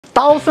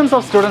Thousands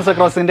of students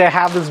across India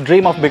have this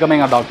dream of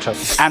becoming a doctor,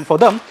 and for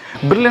them,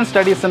 Brilliant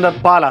Study Center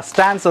Pala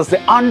stands as the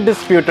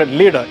undisputed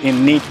leader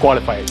in NEET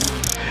qualifiers.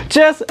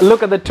 Just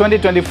look at the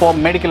 2024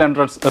 medical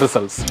entrance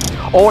results.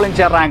 All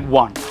India rank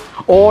 1.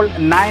 All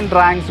 9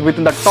 ranks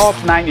within the top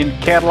 9 in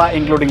Kerala,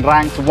 including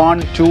ranks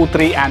 1, 2,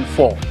 3 and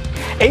 4.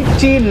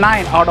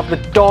 89 out of the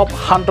top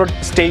 100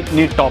 state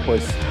NEET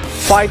toppers.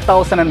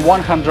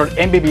 5,100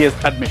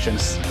 MBBS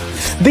admissions.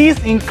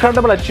 These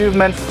incredible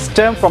achievements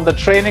stem from the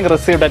training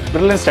received at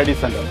Brilliant Study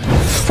Center.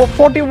 For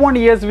 41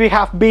 years, we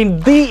have been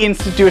the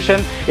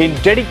institution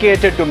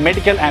dedicated to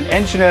medical and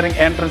engineering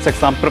entrance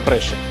exam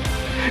preparation.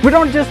 We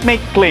don't just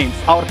make claims,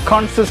 our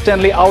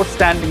consistently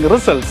outstanding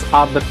results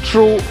are the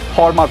true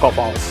hallmark of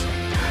ours.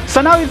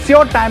 So now it's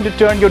your time to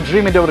turn your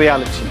dream into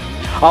reality.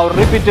 Our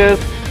Repeaters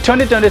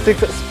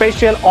 2026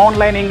 special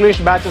online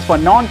English batches for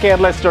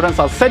non-Keralite students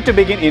are set to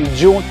begin in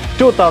June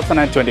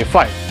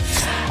 2025.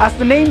 As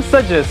the name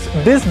suggests,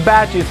 this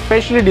batch is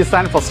specially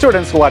designed for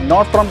students who are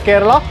not from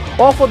Kerala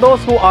or for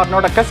those who are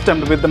not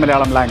accustomed with the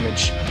Malayalam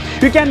language.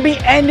 You can be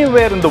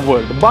anywhere in the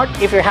world, but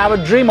if you have a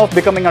dream of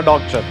becoming a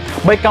doctor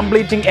by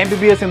completing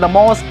MBBS in the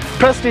most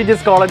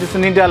prestigious colleges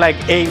in India like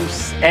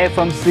AIMS,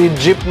 FMC,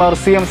 JIPMER,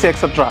 CMC,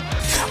 etc.,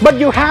 but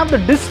you have the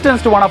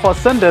distance to one of our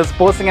centers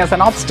posing as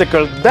an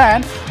obstacle,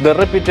 then the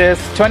Repeaters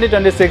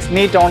 2026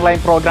 NEET online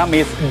program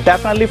is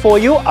definitely for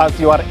you, as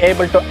you are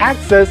able to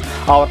access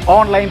our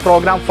online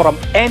program from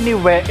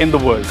anywhere in the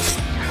world.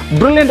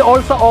 Brilliant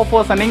also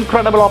offers an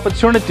incredible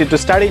opportunity to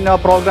study in our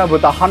program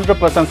with a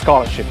 100%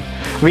 scholarship.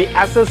 We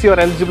assess your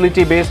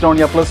eligibility based on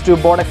your plus 2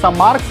 board exam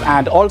marks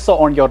and also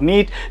on your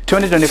NEET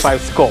 2025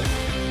 score.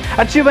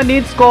 Achieve a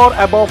NEET score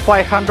above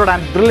 500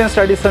 and Brilliant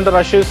Study Center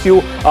assures you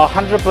a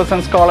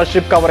 100%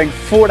 scholarship covering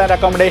food and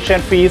accommodation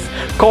fees,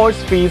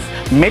 course fees,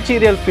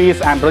 material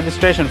fees and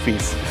registration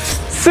fees.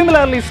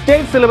 Similarly,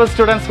 state syllabus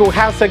students who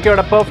have secured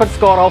a perfect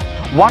score of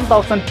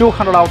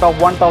 1,200 out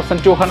of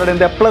 1,200 in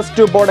their plus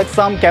 2 board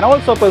exam can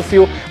also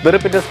pursue the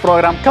Repeaters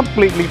program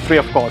completely free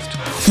of cost.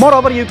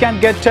 Moreover, you can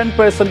get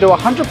 10% to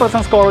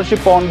 100%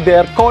 scholarship on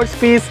their course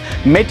fees,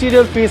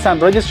 material fees and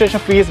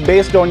registration fees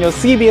based on your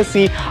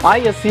CBSE,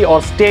 ISC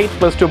or state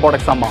plus 2 board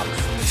exam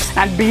marks.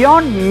 And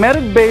beyond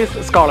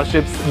merit-based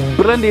scholarships,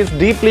 Brilliant is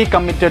deeply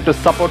committed to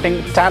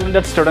supporting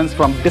talented students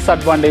from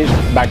disadvantaged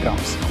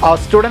backgrounds. Our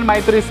Student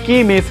Maitri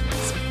scheme is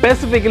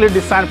specifically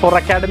designed for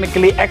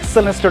academically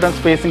excellent students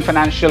facing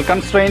financial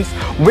constraints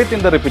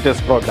within the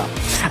Repeaters program.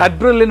 At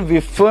Brilliant, we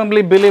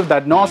firmly believe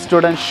that no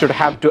student should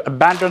have to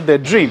abandon their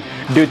dream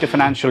due to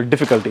financial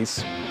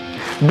difficulties.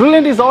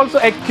 Brilliant is also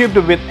equipped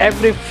with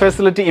every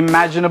facility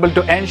imaginable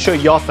to ensure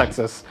your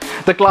success.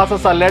 The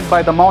classes are led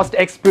by the most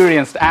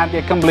experienced and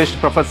accomplished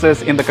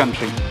professors in the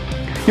country.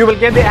 You will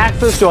get the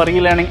access to our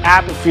e-learning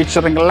app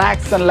featuring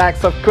lakhs and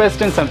lakhs of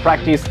questions and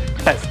practice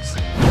tests.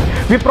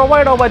 We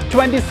provide over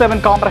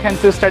 27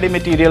 comprehensive study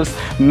materials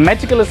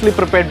meticulously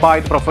prepared by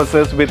the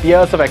professors with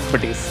years of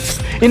expertise.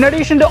 In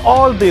addition to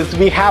all this,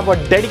 we have a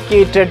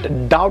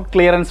dedicated doubt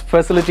clearance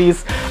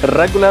facilities,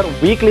 regular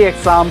weekly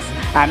exams,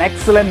 an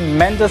excellent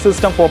mentor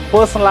system for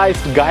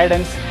personalized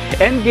guidance,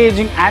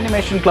 engaging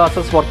animation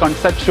classes for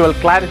conceptual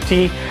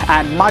clarity,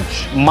 and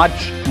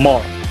much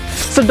more.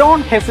 So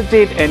don't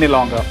hesitate any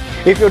longer.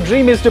 If your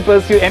dream is to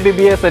pursue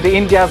MBBS at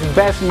India's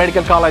best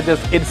medical colleges,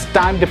 it's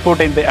time to put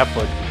in the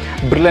effort.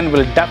 Brilliant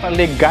will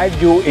definitely guide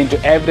you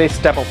into every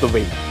step of the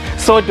way.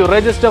 So to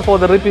register for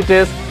the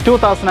Repeaters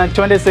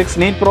 2026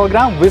 NEET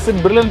program, visit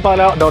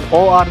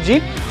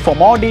brilliantpala.org. For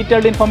more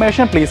detailed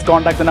information, please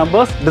contact the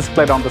numbers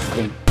displayed on the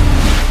screen.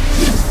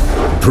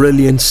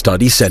 Brilliant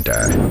Study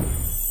Center,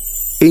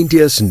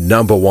 India's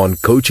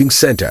 #1 coaching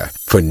center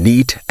for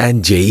NEET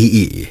and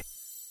JEE.